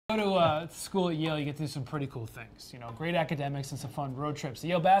Go to school at Yale, you get to do some pretty cool things. You know, great academics and some fun road trips. The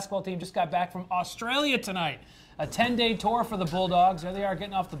Yale basketball team just got back from Australia tonight. A 10-day tour for the Bulldogs. There they are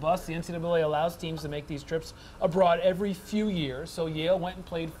getting off the bus. The NCAA allows teams to make these trips abroad every few years, so Yale went and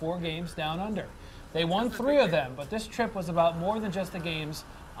played 4 games down under. They won 3 of them, but this trip was about more than just the games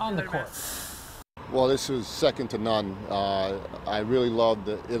on the court. Well, this was second to none. I really loved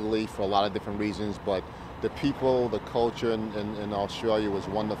Italy for a lot of different reasons, but the people, the culture in Australia was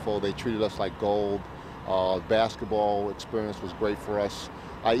wonderful. They treated us like gold. Basketball experience was great for us.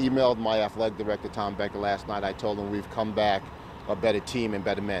 I emailed my athletic director, Tom Becker, last night. I told him we've come back a better team and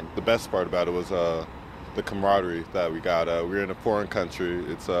better men. The best part about it was the camaraderie that we got. We're in a foreign country.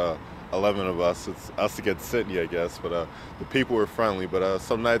 It's 11 of us. It's us against Sydney, I guess. But the people were friendly. But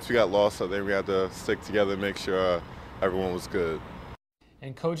some nights we got lost, so then we had to stick together and make sure everyone was good.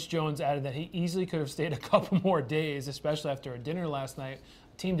 And Coach Jones added that he easily could have stayed a couple more days, especially after a dinner last night,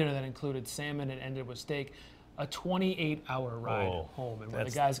 a team dinner that included salmon and ended with steak. A 28-hour ride home. And when the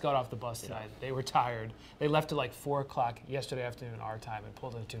guys got off the bus tonight, they were tired. They left at like 4 o'clock yesterday afternoon our time and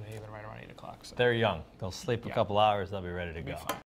pulled into New Haven right around 8 o'clock. So. They're young. They'll sleep a couple hours. They'll be ready to go.